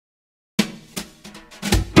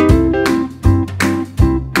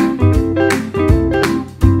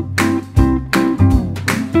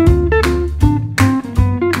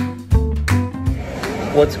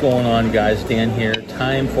What's going on, guys? Dan here.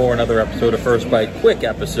 Time for another episode of First Bite. Quick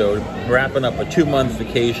episode. Wrapping up a 2-month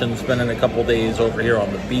vacation, spending a couple days over here on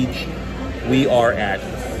the beach. We are at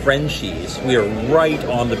Frenchy's. We are right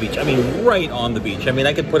on the beach. I mean, right on the beach. I mean,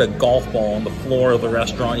 I could put a golf ball on the floor of the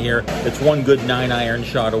restaurant here. It's one good 9-iron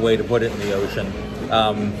shot away to put it in the ocean.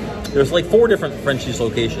 There's like 4 different Frenchy's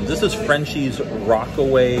locations. This is Frenchy's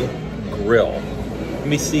Rockaway Grill. Let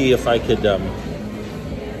me see if I could...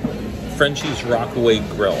 Frenchy's Rockaway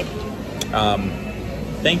Grill.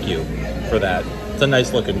 Thank you for that. It's a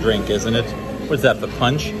nice looking drink, isn't it? What's that, the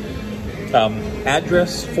punch?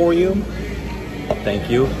 Address for you.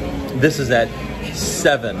 Thank you. This is at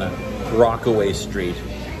 7 Rockaway Street,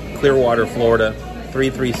 Clearwater, Florida,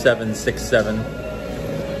 33767.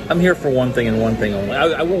 I'm here for one thing and one thing only.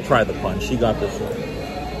 I will try the punch. She got this one.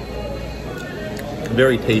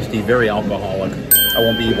 Very tasty, very alcoholic. I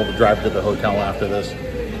won't be able to drive to the hotel after this.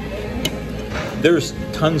 There's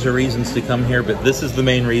tons of reasons to come here, but this is the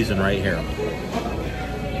main reason right here.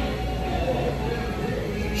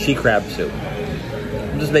 She crab soup.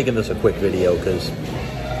 I'm just making this a quick video because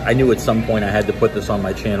I knew at some point I had to put this on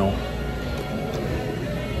my channel.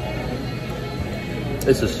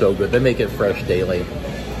 This is so good. They make it fresh daily.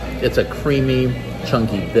 It's a creamy,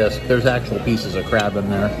 chunky bisque. There's actual pieces of crab in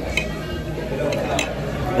there.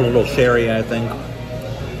 A little sherry, I think.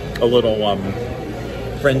 A little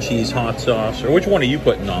Frenchy's hot sauce, or which one are you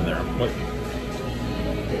putting on there? What?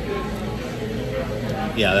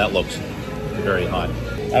 Yeah, that looks very hot.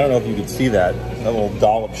 I don't know if you can see that little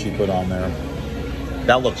dollop she put on there.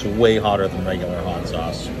 That looks way hotter than regular hot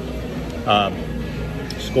sauce.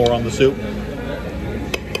 Score on the soup?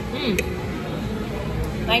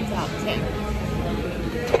 9 out of 10.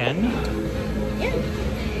 10? Yeah.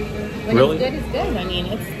 When Really? it's good, it's good. I mean,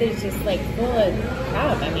 it's just like full of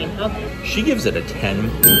crab. I mean, how... She gives it a 10.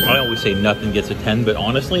 I always say nothing gets a 10, but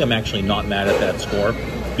honestly, I'm actually not mad at that score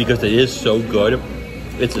because it is so good.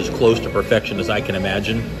 It's as close to perfection as I can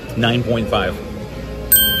imagine. 9.5.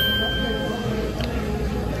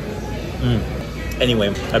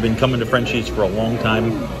 Anyway, I've been coming to Frenchy's for a long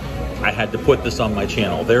time. I had to put this on my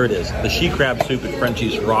channel. There it is. The she crab soup at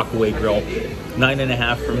Frenchy's Rockaway Grill.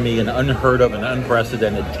 9.5 from me, an unheard of and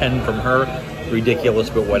unprecedented 10 from her. Ridiculous,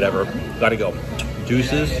 but whatever. Gotta go.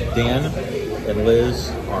 Deuces, Dan and Liz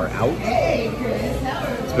are out.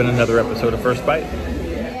 It's been another episode of First Bite.